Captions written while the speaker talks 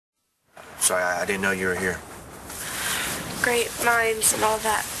sorry. I didn't know you were here. Great minds and all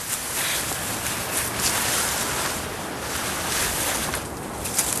that.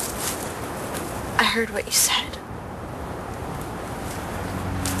 I heard what you said.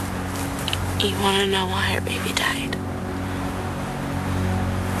 You want to know why our baby died?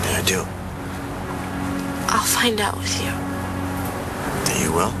 Yeah, I do. I'll find out with you. Yeah,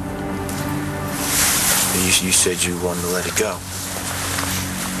 you will? You said you wanted to let it go.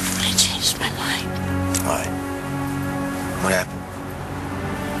 I changed my mind. Why? What happened?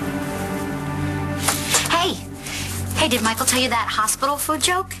 Hey, did Michael tell you that hospital food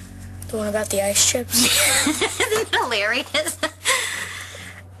joke? The one about the ice chips? Isn't it hilarious?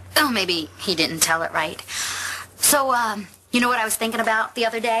 Oh, maybe he didn't tell it right. So, you know what I was thinking about the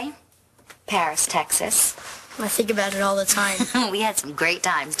other day? Paris, Texas. I think about it all the time. We had some great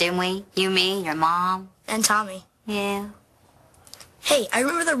times, didn't we? You, me, your mom. And Tommy. Yeah. Hey, I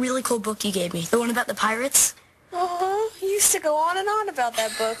remember the really cool book you gave me. The one about the pirates. Oh, you used to go on and on about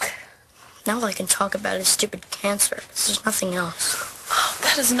that book. Now all I can talk about is stupid cancer. There's nothing else. Oh,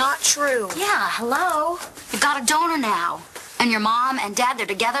 that is not true. Yeah, hello. You've got a donor now. And your mom and dad, they're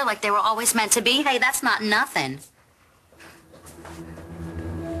together like they were always meant to be. Hey, that's not nothing.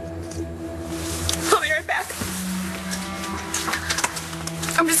 I'll be right back.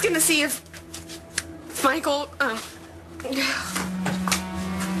 I'm just gonna see if Michael,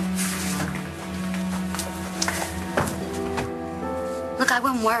 Look, I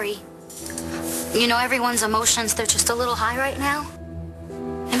wouldn't worry. You know, everyone's emotions, they're just a little high right now.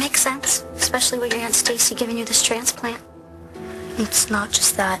 It makes sense, especially with your Aunt Stacy giving you this transplant. It's not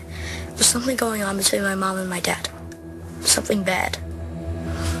just that. There's something going on between my mom and my dad. Something bad.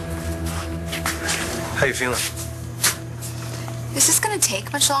 How you feeling? Is this gonna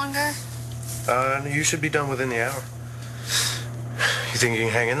take much longer? You should be done within the hour. You think you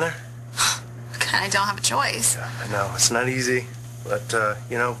can hang in there? I don't have a choice. Yeah, I know. It's not easy. But,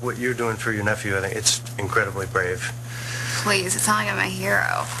 you know, what you're doing for your nephew, I think it's incredibly brave. Please, it's not like I'm a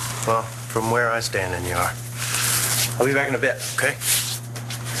hero. Well, from where I stand, and you are. I'll be back in a bit, okay?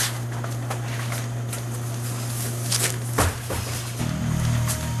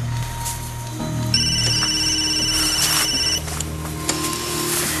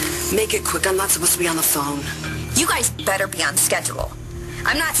 Make it quick. I'm not supposed to be on the phone. You guys better be on schedule.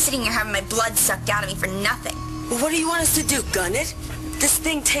 I'm not sitting here having my blood sucked out of me for nothing. Well, what do you want us to do, gun it? This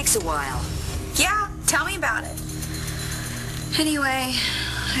thing takes a while. Yeah, tell me about it. Anyway,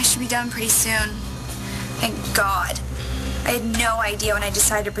 I should be done pretty soon. Thank God. I had no idea when I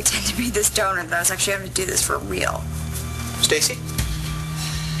decided to pretend to be this donor that I was actually having to do this for real. Stacy?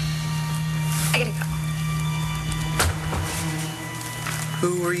 I gotta go.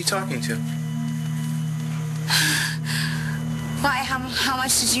 Who were you talking to? Why, how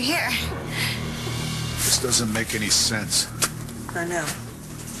much did you hear? This doesn't make any sense. I know.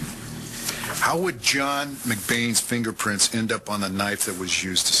 How would John McBain's fingerprints end up on the knife that was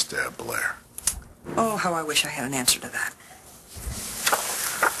used to stab Blair? Oh, how I wish I had an answer to that.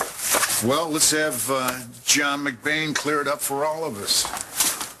 Well, let's have John McBain clear it up for all of us.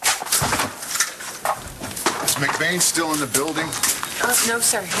 Is McBain still in the building? no,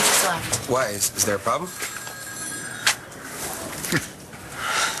 sir. He just left. Why? Is there a problem?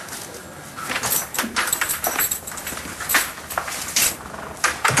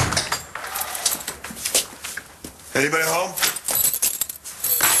 Anybody home?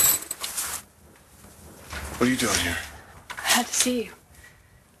 What are you doing here? I had to see you.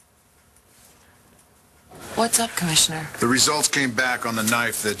 What's up, Commissioner? The results came back on the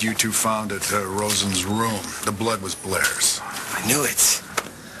knife that you two found at Rosen's room. The blood was Blair's. I knew it.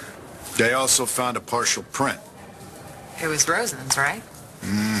 They also found a partial print. It was Rosen's, right?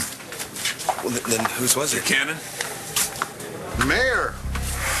 Well, then whose was it? Cannon? Mayor!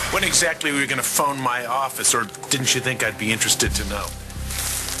 When exactly were you going to phone my office, or didn't you think I'd be interested to know?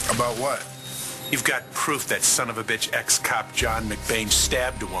 About what? You've got proof that son of a bitch ex-cop John McBain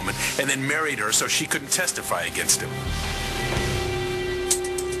stabbed a woman and then married her so she couldn't testify against him.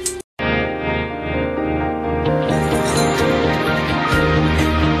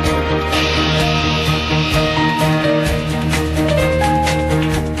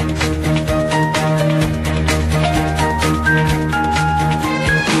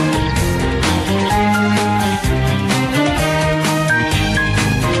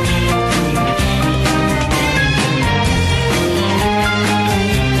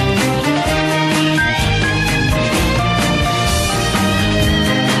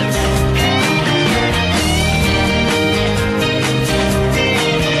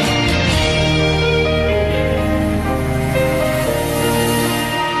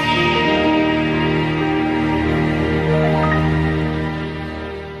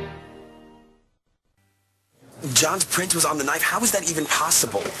 print was on the knife. How is that even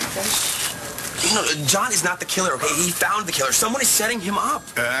possible? You know, John is not the killer, okay? He found the killer. Someone is setting him up.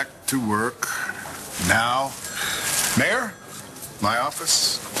 Back to work. Now. Mayor, my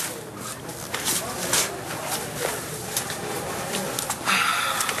office.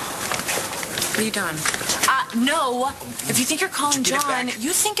 What are you doing? No. If you think you're calling John,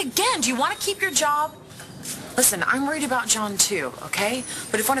 you think again. Do you want to keep your job? Listen, I'm worried about John too, okay?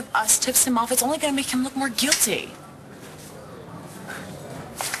 But if one of us tips him off, it's only going to make him look more guilty.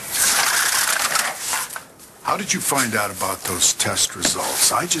 How did you find out about those test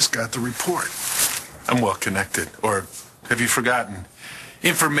results? I just got the report. I'm well connected. Or have you forgotten?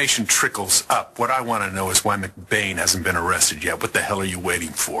 Information trickles up. What I want to know is why McBain hasn't been arrested yet. What the hell are you waiting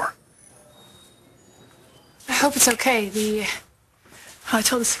for? I hope it's okay. I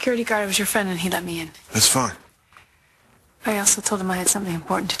told the security guard I was your friend and he let me in. That's fine. I also told him I had something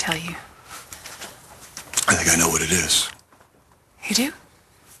important to tell you. I think I know what it is. You do?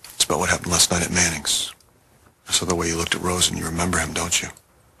 It's about what happened last night at Manning's. I saw the way you looked at Rose and you remember him, don't you?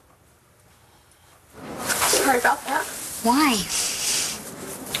 Sorry about that. Why?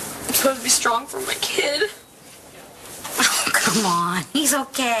 I'm supposed to be strong for my kid. Oh, come on. He's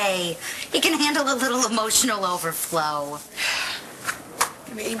okay. He can handle a little emotional overflow.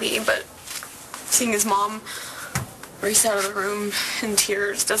 Maybe, but seeing his mom race out of the room in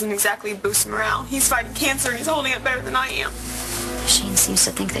tears doesn't exactly boost morale. He's fighting cancer and he's holding it better than I am. Shane seems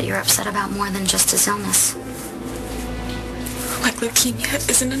to think that you're upset about more than just his illness. Like leukemia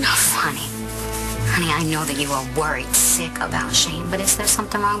isn't enough. Honey, I know that you are worried sick about Shane, but is there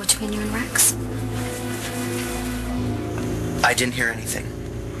something wrong between you and Rex? I didn't hear anything.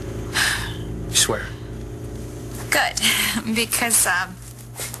 I swear. Good, because,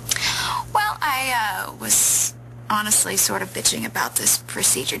 well, I was honestly sort of bitching about this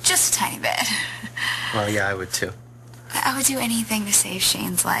procedure just a tiny bit. Well, yeah, I would too. I would do anything to save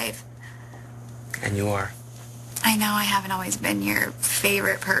Shane's life. And you are. I know I haven't always been your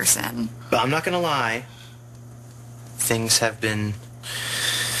favorite person. But I'm not gonna lie. Things have been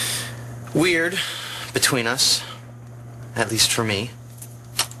weird between us. At least for me.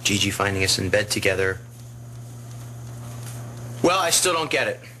 Gigi finding us in bed together. Well, I still don't get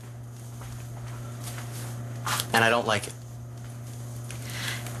it. And I don't like it.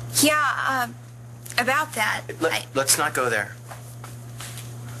 Yeah, about that. Let's not go there.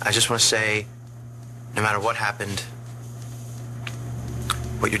 I just want to say, no matter what happened,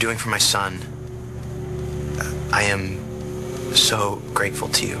 what you're doing for my son, I am so grateful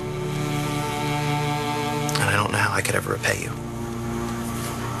to you. And I don't know how I could ever repay you.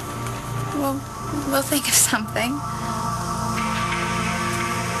 Well, we'll think of something.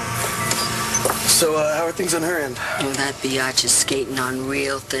 So, how are things on her end? Oh, that biatch is skating on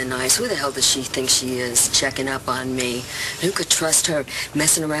real thin ice. Who the hell does she think she is, checking up on me? Who could trust her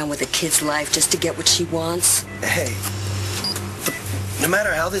messing around with a kid's life just to get what she wants? Hey, no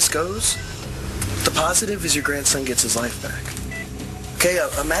matter how this goes, the positive is your grandson gets his life back. Okay,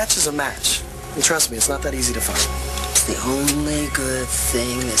 a match is a match. And trust me, it's not that easy to find. It's the only good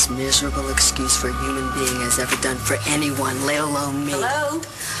thing this miserable excuse for a human being has ever done for anyone, let alone me. Hello?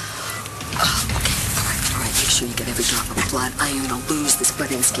 Oh, okay, all right, make sure you get every drop of blood. I am gonna lose this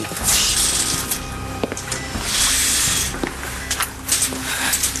Budinsky.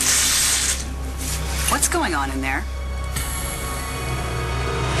 What's going on in there?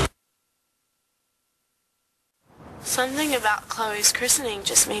 Something about Chloe's christening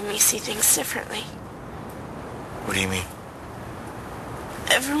just made me see things differently. What do you mean?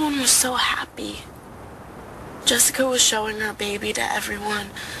 Everyone was so happy. Jessica was showing her baby to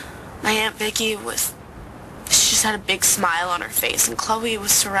everyone. My Aunt Vicky she just had a big smile on her face, and Chloe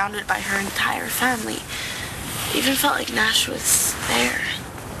was surrounded by her entire family. It even felt like Nash was there,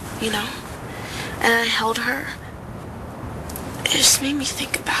 you know? And I held her. It just made me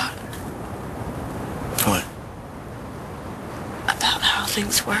think about... What? About how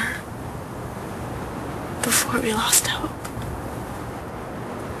things were before we lost hope.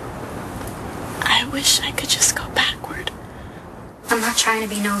 I wish I could just go backward. I'm not trying to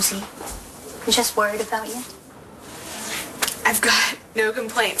be nosy. I'm just worried about you. I've got no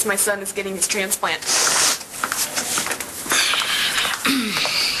complaints. My son is getting his transplant.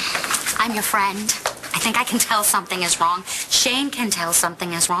 I'm your friend. I think I can tell something is wrong. Shane can tell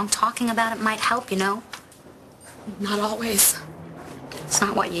something is wrong. Talking about it might help, you know. Not always. It's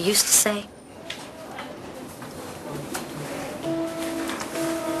not what you used to say.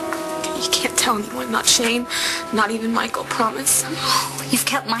 You can't tell anyone, not Shane, not even Michael, promise. You've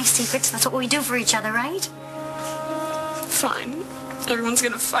kept my secrets. That's what we do for each other, right? Fine. everyone's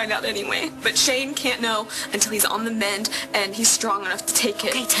gonna find out anyway. But Shane can't know until he's on the mend and he's strong enough to take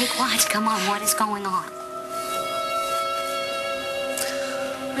it. Okay, take what? Come on, what is going on?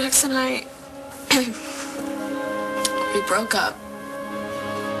 Rex and I, we broke up.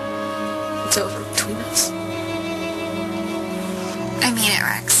 It's over between us. I mean it,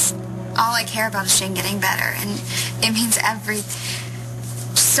 Rex. All I care about is Shane getting better, and it means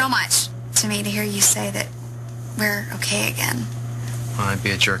so much to me to hear you say that we're okay again. Well, I'd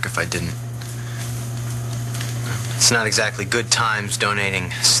be a jerk if I didn't. It's not exactly good times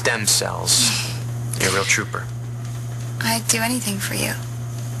donating stem cells. You're a real trooper. I'd do anything for you.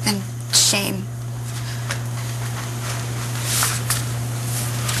 And Shane.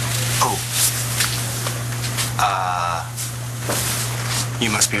 Oh. You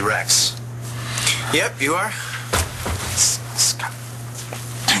must be Rex. Yep, you are.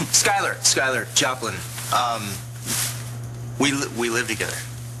 Skylar Joplin. We live together.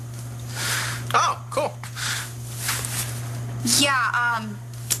 Oh, cool. Yeah,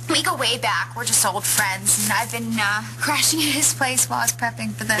 we go way back. We're just old friends, and I've been crashing at his place while I was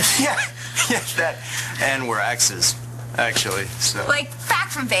prepping for this. Yeah, that. And we're exes, actually, so. Like,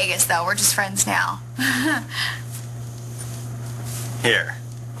 back from Vegas, though. We're just friends now. Here.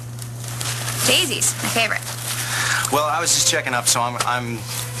 Daisy's my favorite. Well, I was just checking up, so I'm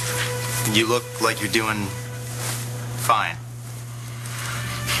you look like you're doing fine.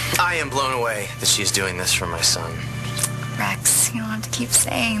 I am blown away that she's doing this for my son. Rex, you don't have to keep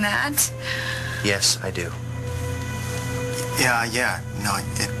saying that. Yes, I do. Yeah. No,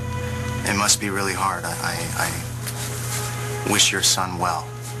 it must be really hard. I wish your son well.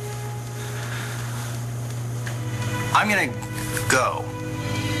 I'm gonna go,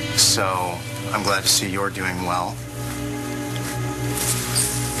 so I'm glad to see you're doing well.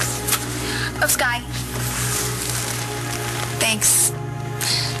 Oh, Sky. Thanks.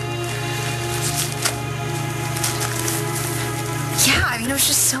 Yeah, I mean, it was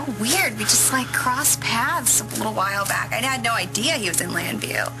just so weird. We just, like, crossed paths a little while back. I had no idea he was in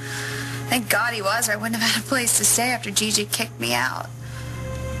Landview. Thank God he was, or I wouldn't have had a place to stay after Gigi kicked me out.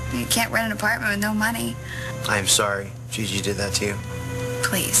 You can't rent an apartment with no money. I am sorry Gigi did that to you.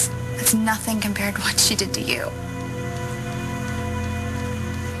 Please. It's nothing compared to what she did to you.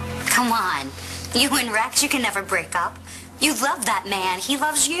 Come on. You and Rex, you can never break up. You love that man. He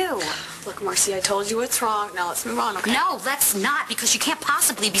loves you. Look, Marcy, I told you what's wrong. Now let's move on, okay? No, let's not, because you can't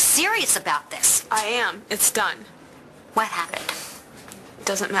possibly be serious about this. I am. It's done. What happened? It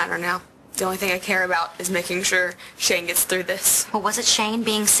doesn't matter now. The only thing I care about is making sure Shane gets through this. Well, was it Shane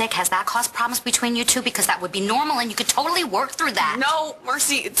being sick? Has that caused problems between you two? Because that would be normal and you could totally work through that. No,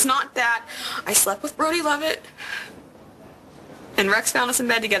 Marcy, it's not that. I slept with Brody Lovett, and Rex found us in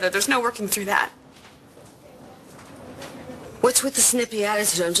bed together. There's no working through that. What's with the snippy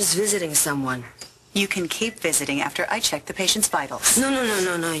attitude? I'm just visiting someone. You can keep visiting after I check the patient's vitals.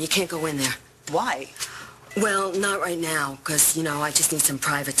 No. You can't go in there. Why? Well, not right now, because, I just need some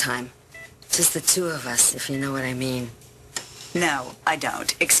private time. Just the two of us, if you know what I mean. No, I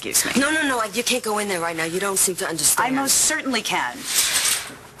don't. Excuse me. No. You can't go in there right now. You don't seem to understand. I most certainly can.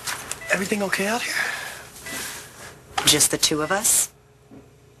 Everything okay out here? Just the two of us?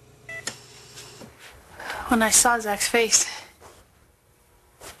 When I saw Zach's face,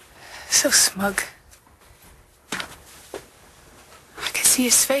 so smug. I could see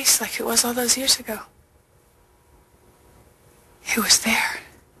his face like it was all those years ago. It was there.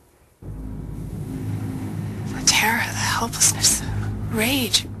 The terror, the helplessness, the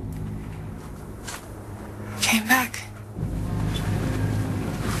rage came back.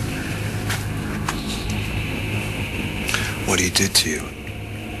 What he did to you,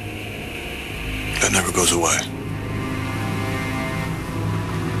 that never goes away.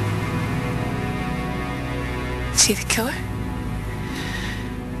 Is he the killer?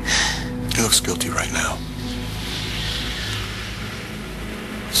 He looks guilty right now.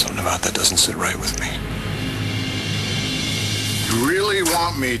 Something about that doesn't sit right with me. You really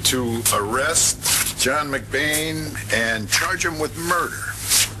want me to arrest John McBain and charge him with murder?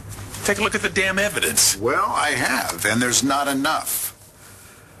 Take a look at the damn evidence. Well, I have, and there's not enough.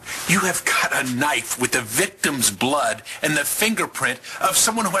 You have got a knife with the victim's blood and the fingerprint of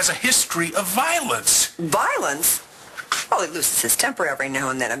someone who has a history of violence. Violence? Well, he loses his temper every now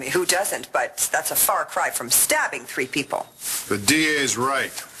and then. I mean, who doesn't? But that's a far cry from stabbing 3 people. The DA is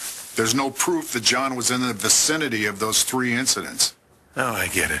right. There's no proof that John was in the vicinity of those 3 incidents. Oh, I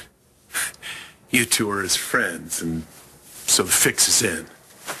get it. You two are his friends, and so the fix is in.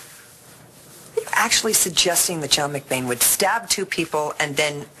 Are you actually suggesting that John McBain would stab 2 people and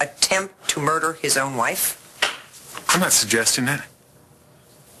then attempt to murder his own wife? I'm not suggesting it.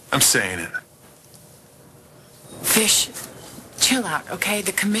 I'm saying it. Fish, chill out, okay?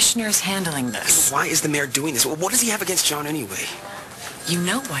 The commissioner is handling this. Why is the mayor doing this? What does he have against John anyway? You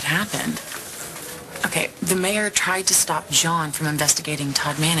know what happened. Okay, the mayor tried to stop John from investigating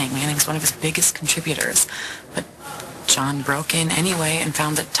Todd Manning. Manning's one of his biggest contributors. But John broke in anyway and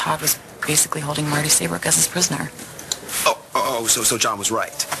found that Todd was basically holding Marty Saybrook as his prisoner. So John was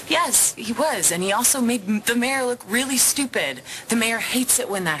right. Yes, he was. And he also made the mayor look really stupid. The mayor hates it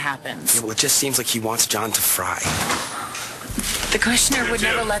when that happens. Yeah, well, it just seems like he wants John to fry. The commissioner would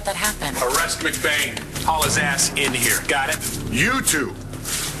never let that happen. Arrest McBain. Haul his ass in here. Got it? You two,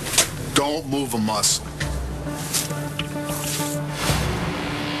 don't move a muscle.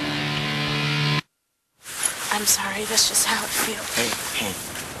 I'm sorry, that's just how it feels. Hey.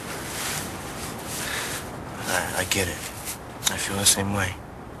 I get it. I feel the same way.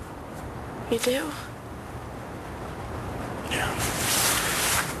 You do? Yeah.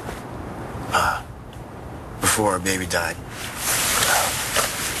 Before our baby died,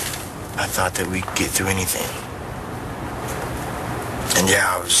 I thought that we'd get through anything. And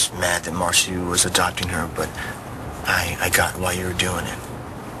yeah, I was mad that Marcy was adopting her, but I got why you were doing it.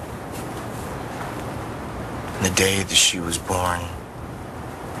 And the day that she was born,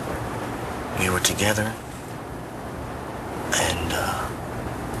 we were together, and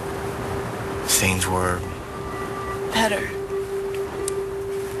things were Better.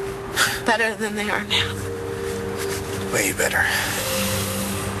 Better than they are now. way better.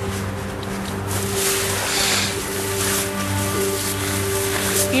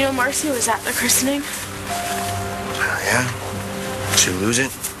 You know, Marcy was at the christening? Yeah? Did she lose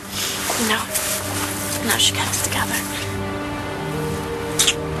it? No. No, she kept it together.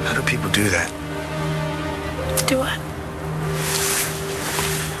 How do people do that? Do what?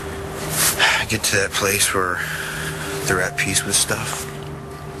 Get to that place where they're at peace with stuff?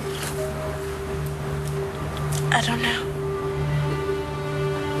 I don't know.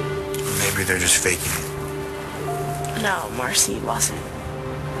 Maybe they're just faking it. No, Marcy wasn't.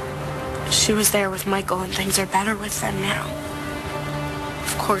 She was there with Michael and things are better with them now.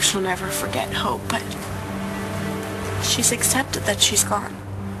 Of course, she'll never forget Hope, but she's accepted that she's gone.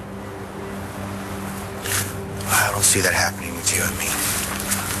 I don't see that happening with you and me.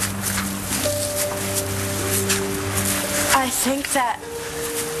 I think that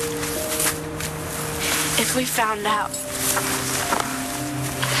if we found out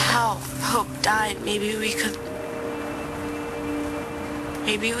how Hope died, maybe we could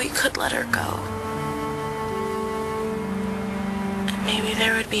let her go. And maybe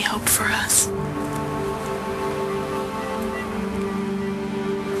there would be hope for us.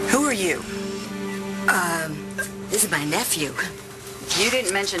 Who are you? This is my nephew. You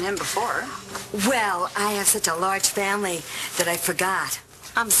didn't mention him before. Well, I have such a large family that I forgot.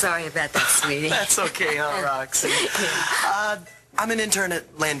 I'm sorry about that, sweetie. That's okay, huh, Roxy? I'm an intern at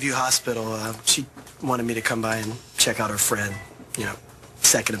Landview Hospital. She wanted me to come by and check out her friend. You know,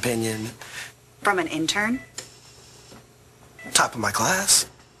 second opinion. From an intern? Top of my class.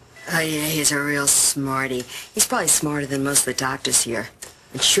 Oh, yeah, he's a real smarty. He's probably smarter than most of the doctors here.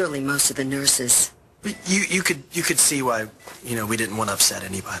 And surely most of the nurses. You could see why, you know, we didn't want to upset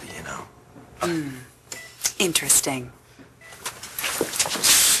anybody, you know. Interesting.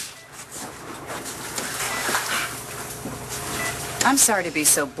 I'm sorry to be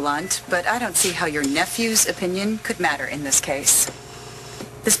so blunt, but I don't see how your nephew's opinion could matter in this case.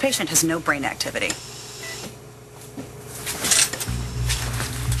 This patient has no brain activity.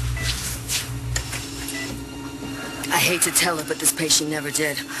 I hate to tell her, but this patient never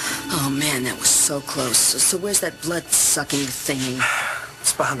did. Oh, man, that was so close. So where's that blood-sucking thingy?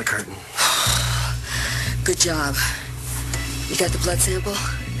 It's behind the curtain. Good job. You got the blood sample?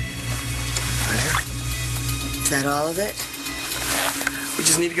 Right here. Is that all of it? We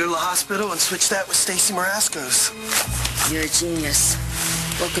just need to go to the hospital and switch that with Stacy Marasco's. You're a genius.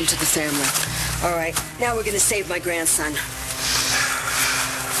 Welcome to the family. All right, now we're going to save my grandson.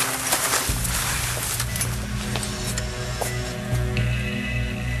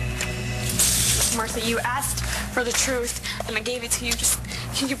 Martha, you asked for the truth, and I gave it to you. Just,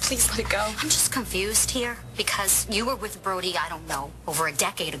 can you please let it go? I'm just confused here because you were with Brody, I don't know, over a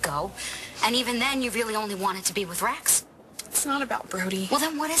decade ago. And even then, you really only wanted to be with Rex. It's not about Brody. Well,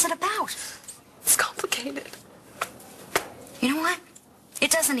 then what is it about? It's complicated. You know what?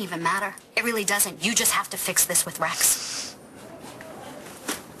 It doesn't even matter. It really doesn't. You just have to fix this with Rex.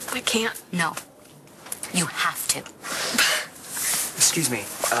 I can't. No. You have to. Excuse me.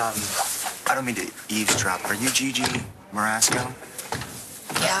 I don't mean to eavesdrop. Are you Gigi Marasco?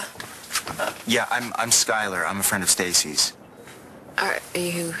 Yeah. Yeah, I'm Skylar. I'm a friend of Stacy's. Are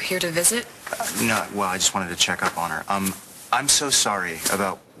you here to visit? No, well, I just wanted to check up on her. I'm so sorry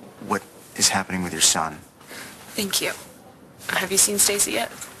about what is happening with your son. Thank you. Have you seen Stacy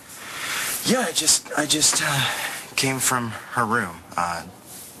yet? Yeah, I just came from her room.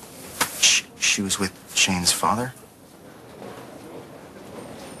 She was with Shane's father.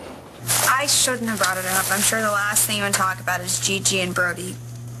 I shouldn't have brought it up. I'm sure the last thing you want to talk about is Gigi and Brody,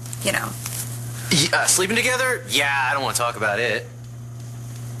 you know. Yeah, sleeping together? Yeah, I don't want to talk about it.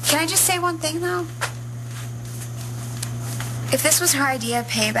 Can I just say one thing, though? If this was her idea of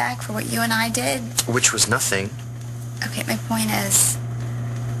payback for what you and I did... Which was nothing. Okay, my point is,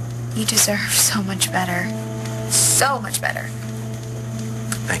 you deserve so much better. So much better.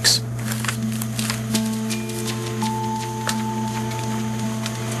 Thanks.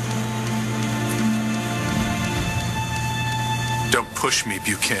 Don't push me,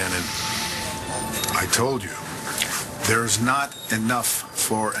 Buchanan. I told you, there's not enough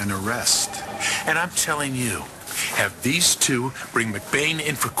for an arrest. And I'm telling you, have these two bring McBain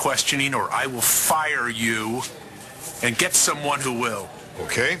in for questioning or I will fire you and get someone who will.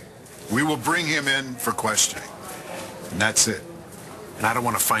 Okay? We will bring him in for questioning. And that's it. And I don't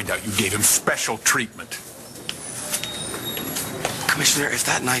want to find out you gave him special treatment. Commissioner, if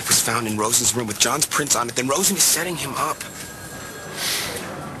that knife was found in Rosen's room with John's prints on it, then Rosen is setting him up.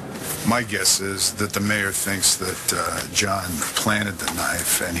 My guess is that the mayor thinks that John planted the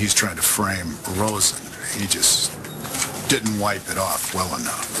knife and he's trying to frame Rosen. He just didn't wipe it off well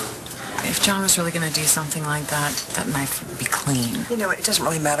enough. If John was really going to do something like that, that knife would be clean. You know, it doesn't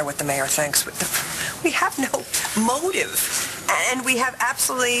really matter what the mayor thinks. We have no motive. And we have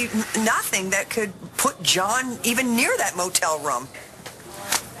absolutely nothing that could put John even near that motel room.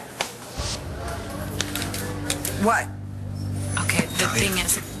 What? Okay, the thing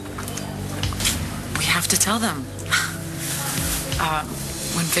is, we have to tell them.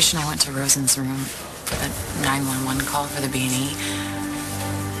 When Fish and I went to Rosen's room for the 911 call for the B&E,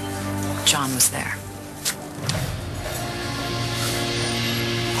 John was there.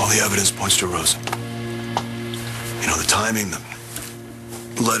 All the evidence points to Rosen. You know, the timing,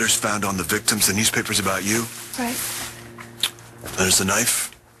 the letters found on the victims, the newspapers about you. Right. There's the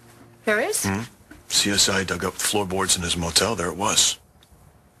knife. There is? CSI dug up floorboards in his motel. There it was.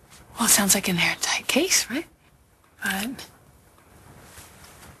 Well, it sounds like an airtight case, right?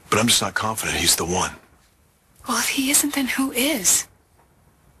 But I'm just not confident he's the one. Well, if he isn't, then who is?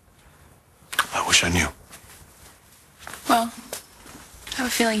 I wish I knew. Well, I have a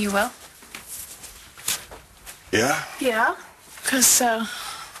feeling you will. Yeah? Yeah? Because, well,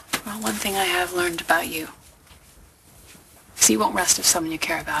 one thing I have learned about you is you won't rest if someone you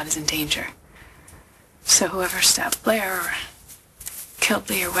care about is in danger. So whoever stabbed Blair or killed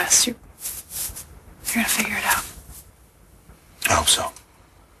Lee or West, you're gonna figure it out. I hope so.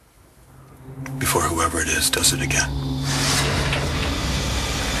 Before whoever it is does it again.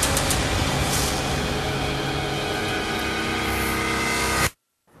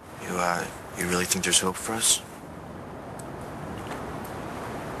 You really think there's hope for us?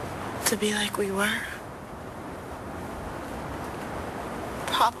 To be like we were?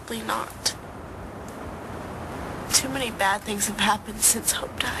 Probably not. Too many bad things have happened since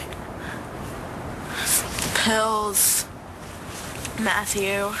Hope died. Pills,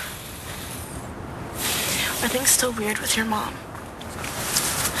 Matthew. Are things still weird with your mom?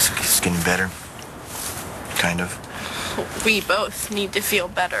 It's getting better. Kind of. We both need to feel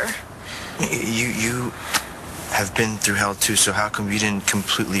better. You have been through hell too, so how come you didn't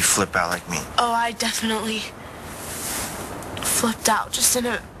completely flip out like me? Oh, I definitely flipped out, just in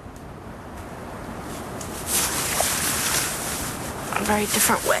a very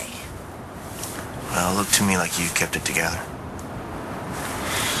different way. Well, it looked to me like you kept it together.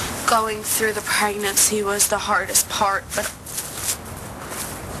 Going through the pregnancy was the hardest part, but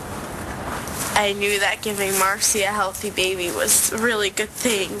I knew that giving Marcy a healthy baby was a really good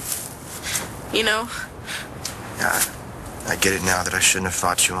thing. You know? Yeah, I get it now that I shouldn't have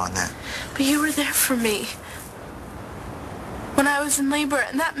fought you on that. But you were there for me when I was in labor,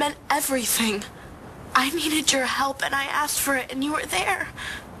 and that meant everything. I needed your help, and I asked for it, and you were there.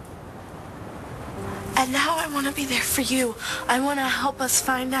 And now I want to be there for you. I want to help us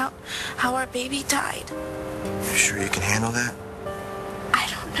find out how our baby died. You sure you can handle that? I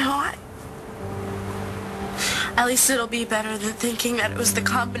don't know. At least it'll be better than thinking that it was the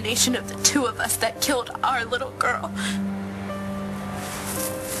combination of the two of us that killed our little girl.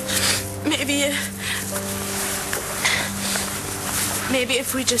 Maybe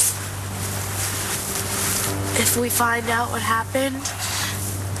if we find out what happened,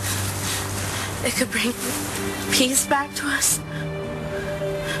 it could bring peace back to us.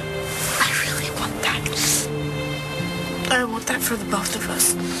 I want that for the both of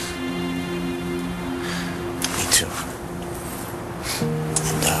us. Me too.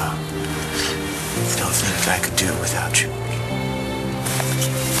 And, I don't think I could do it without you.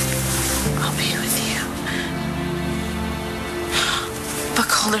 I'll be with you. But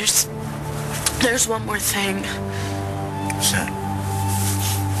Cole, there's one more thing. What's that?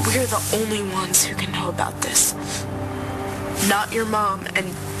 We're the only ones who can know about this. Not your mom,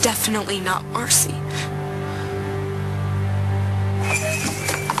 and definitely not Marcy.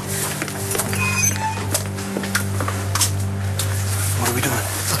 What are we doing?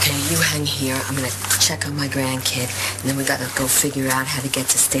 Okay, you hang here. I'm gonna check on my grandkid, and then we gotta go figure out how to get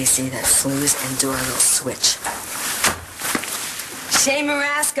to Stacy that flues and do our little switch. Shane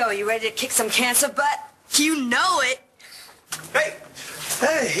Marasco, you ready to kick some cancer butt? You know it. Hey.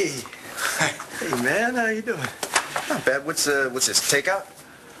 Hey. Hey, man. How you doing? Not bad. What's this, takeout?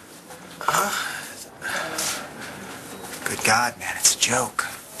 Good God, man, it's a joke.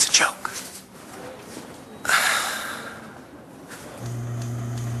 It's a joke.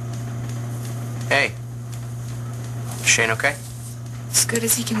 Hey. Shane okay? As good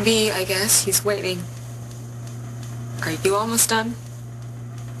as he can be, I guess. He's waiting. Are you almost done?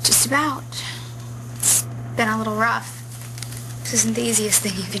 Just about. It's been a little rough. This isn't the easiest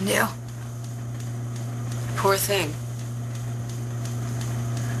thing you can do. Poor thing.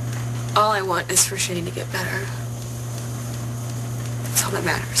 All I want is for Shane to get better. That's all that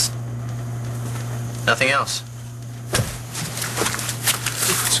matters. Nothing else?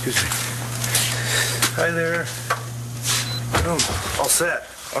 Excuse me. Hi there. All set.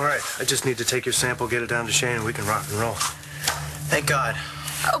 All right. I just need to take your sample, get it down to Shane, and we can rock and roll. Thank God.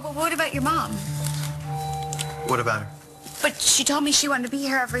 Oh, but what about your mom? What about her? But she told me she wanted to be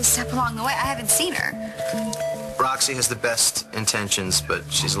here every step along the way. I haven't seen her. Roxy has the best intentions, but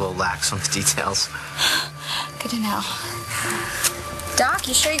she's a little lax on the details. Good to know. Doc,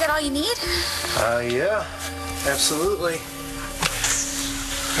 you sure you got all you need? Yeah. Absolutely.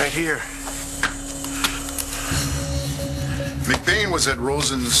 Right here. McBain was at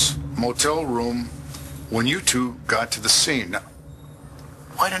Rosen's motel room when you two got to the scene. Now,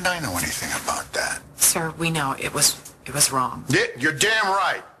 why didn't I know anything about that? Sir, we know it was wrong. You're damn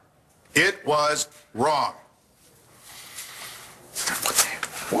right. It was wrong.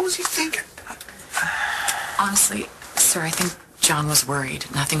 What was he thinking? Honestly, sir, I think John was worried.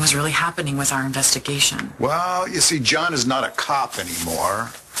 Nothing was really happening with our investigation. Well, you see, John is not a cop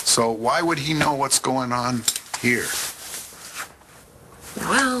anymore, so why would he know what's going on here?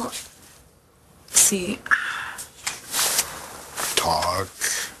 Well, see... Talk.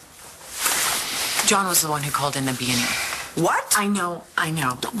 John was the one who called in the B&E. What? I know.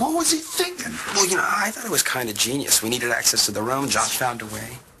 What was he thinking? Well, you know, I thought it was kind of genius. We needed access to the room. John found a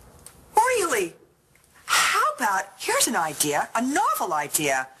way. Really? How about, here's an idea, a novel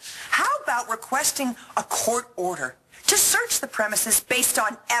idea. How about requesting a court order to search the premises based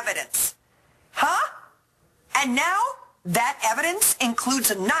on evidence? Huh? And now that evidence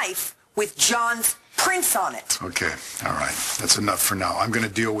includes a knife with John's prints on it. Okay, all right. That's enough for now. I'm going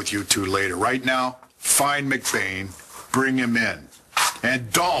to deal with you two later. Right now, find McBain, bring him in.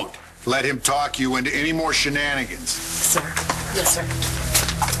 And don't let him talk you into any more shenanigans. Sir. Yes, sir.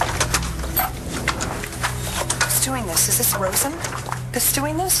 Who's doing this? Is this Rosen that's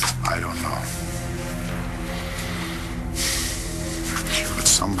doing this? I don't know. But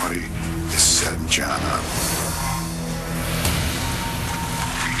somebody is setting John up.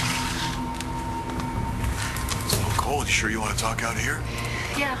 Cole, you sure you want to talk out here?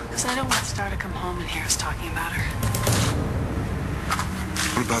 Yeah, because I don't want Star to come home and hear us talking about her.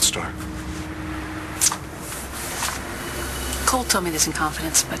 What about Star? Cole told me this in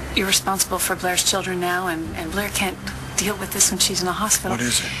confidence, but you're responsible for Blair's children now, and Blair can't deal with this when she's in the hospital. What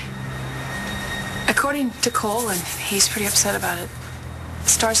is it? According to Cole, and he's pretty upset about it,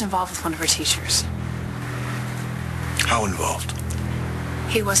 Star's involved with one of her teachers. How involved?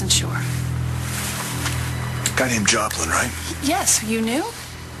 He wasn't sure. A guy named Joplin, right? Yes, you knew?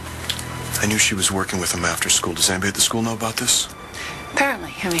 I knew she was working with him after school. Does anybody at the school know about this?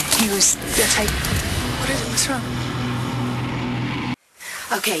 Apparently. I mean, he was the type... What is it? What's wrong?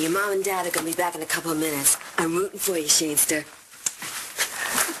 Okay, your mom and dad are going to be back in a couple of minutes. I'm rooting for you, Shanester.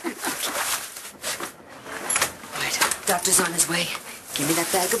 Right, doctor's on his way. Give me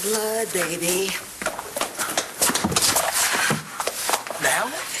that bag of blood, baby. Now?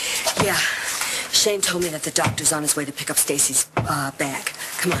 Yeah. Shane told me that the doctor's on his way to pick up Stacy's bag.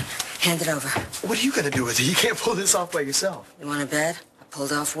 Come on, hand it over. What are you going to do with it? You can't pull this off by yourself. You want a bed? I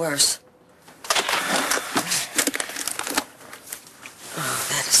pulled off worse. Oh,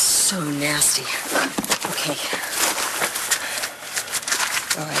 that is so nasty. Okay.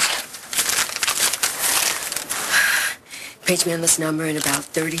 All right. Page me on this number in about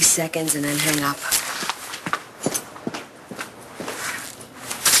 30 seconds and then hang up.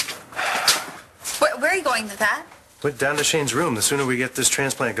 Where are you going with that? Went down to Shane's room. The sooner we get this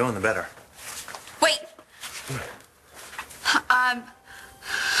transplant going, the better. Wait.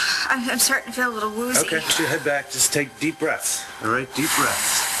 I'm starting to feel a little woozy. Okay, you head back. Just take deep breaths. All right, deep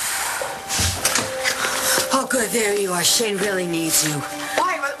breaths. Oh, good. There you are. Shane really needs you.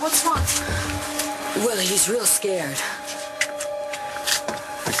 Why? What's wrong? Well, he's real scared.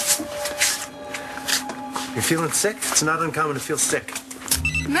 You're feeling sick? It's not uncommon to feel sick.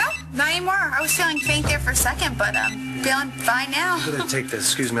 No, not anymore. I was feeling faint there for a second, but I'm feeling fine now. I'm gonna take this.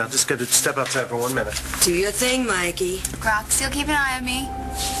 Excuse me. I'll just gotta step outside for 1 minute. Do your thing, Mikey. Roxy will keep an eye on me.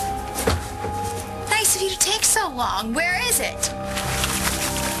 Nice of you to take so long. Where is it?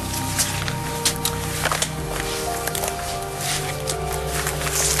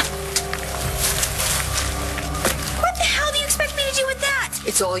 What the hell do you expect me to do with that?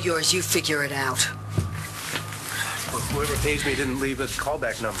 It's all yours. You figure it out. Well, whoever pays me didn't leave a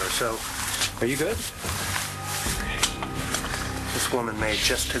callback number, so are you good? This woman may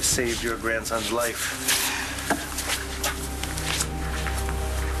just have saved your grandson's life.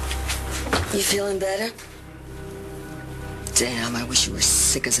 You feeling better? Damn, I wish you were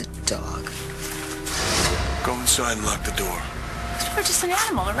sick as a dog. Go inside and lock the door. We're just an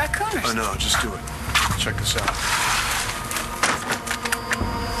animal, a raccoon or something. I know, just do it. Check this out.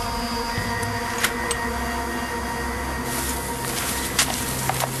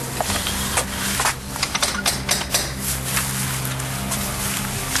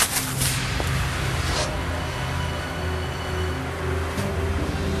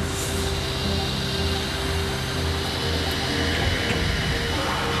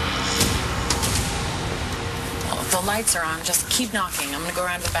 The lights are on. Just keep knocking. I'm gonna go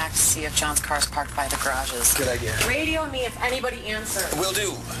around the back to see if John's car's parked by the garages. Good idea. Radio me if anybody answers. Will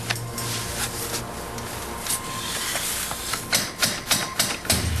do.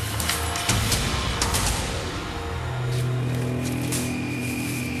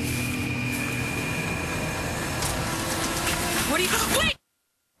 What do you... Wait!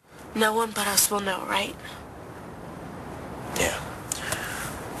 No one but us will know, right? Yeah.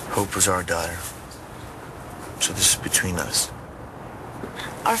 Hope was our daughter. So this is between us.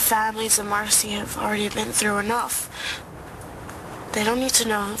 Our families and Marcy have already been through enough. They don't need to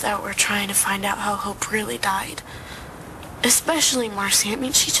know that we're trying to find out how Hope really died. Especially Marcy. I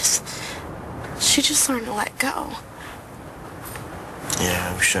mean, she just learned to let go.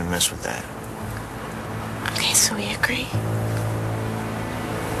 Yeah, we shouldn't mess with that. Okay, so we agree.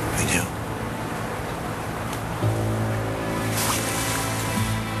 We do.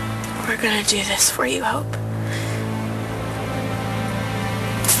 We're gonna do this for you, Hope.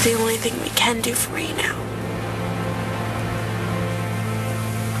 It's the only thing we can do for you now.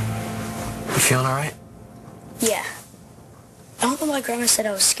 You feeling all right? Yeah. I don't know why Grandma said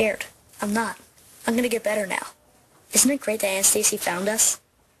I was scared. I'm not. I'm gonna get better now. Isn't it great that Aunt Stacy found us?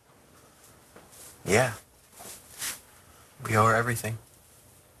 Yeah. We owe her everything.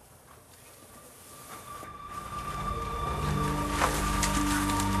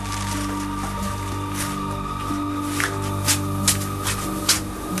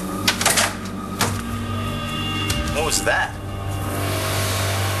 What was that?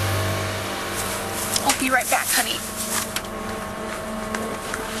 I'll be right back, honey.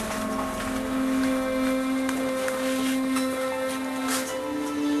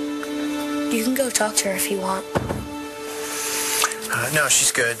 You can go talk to her if you want. No,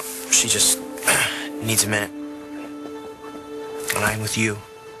 she's good. She just needs a minute. And I'm with you.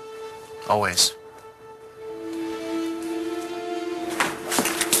 Always.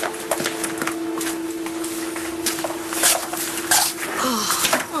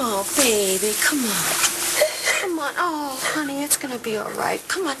 Oh, baby, come on. Come on. Oh, honey, it's gonna be all right.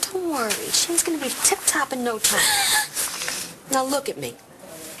 Come on, don't worry. Shane's gonna be tip-top in no time. Now look at me.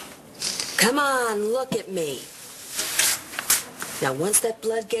 Come on, look at me. Now, once that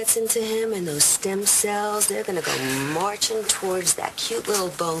blood gets into him and those stem cells, they're gonna go marching towards that cute little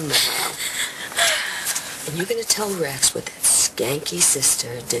bone marrow. And you're gonna tell Rex what that skanky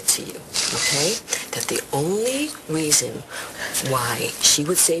sister did to you, okay? That the only reason why she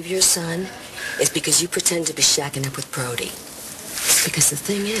would save your son is because you pretend to be shacking up with Brody. It's because the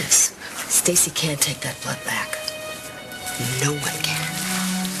thing is, Stacy can't take that blood back. No one can.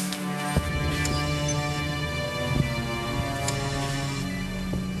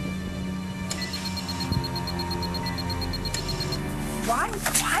 Why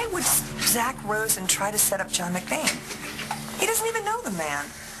would Zach Rosen try to set up John McBain? He doesn't even know the man.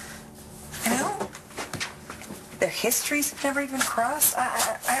 You know? Their histories never even crossed.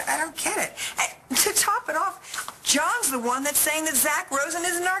 I don't get it. And to top it off, John's the one that's saying that Zach Rosen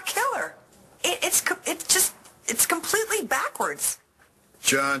isn't our killer. It's completely backwards.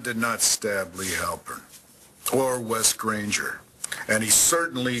 John did not stab Lee Halpern or Wes Granger. And he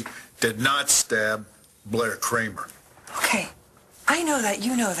certainly did not stab Blair Kramer. Okay, I know that,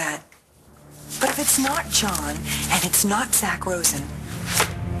 you know that. But if it's not John and it's not Zach Rosen,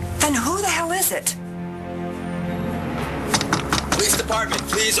 then who the hell is it? Police department,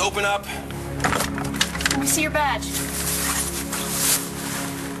 please open up. Let me see your badge.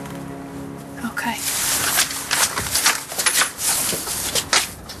 Okay.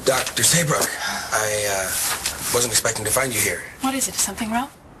 Dr. Saybrook, I wasn't expecting to find you here. What is it? Is something wrong?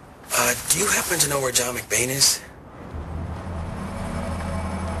 Do you happen to know where John McBain is?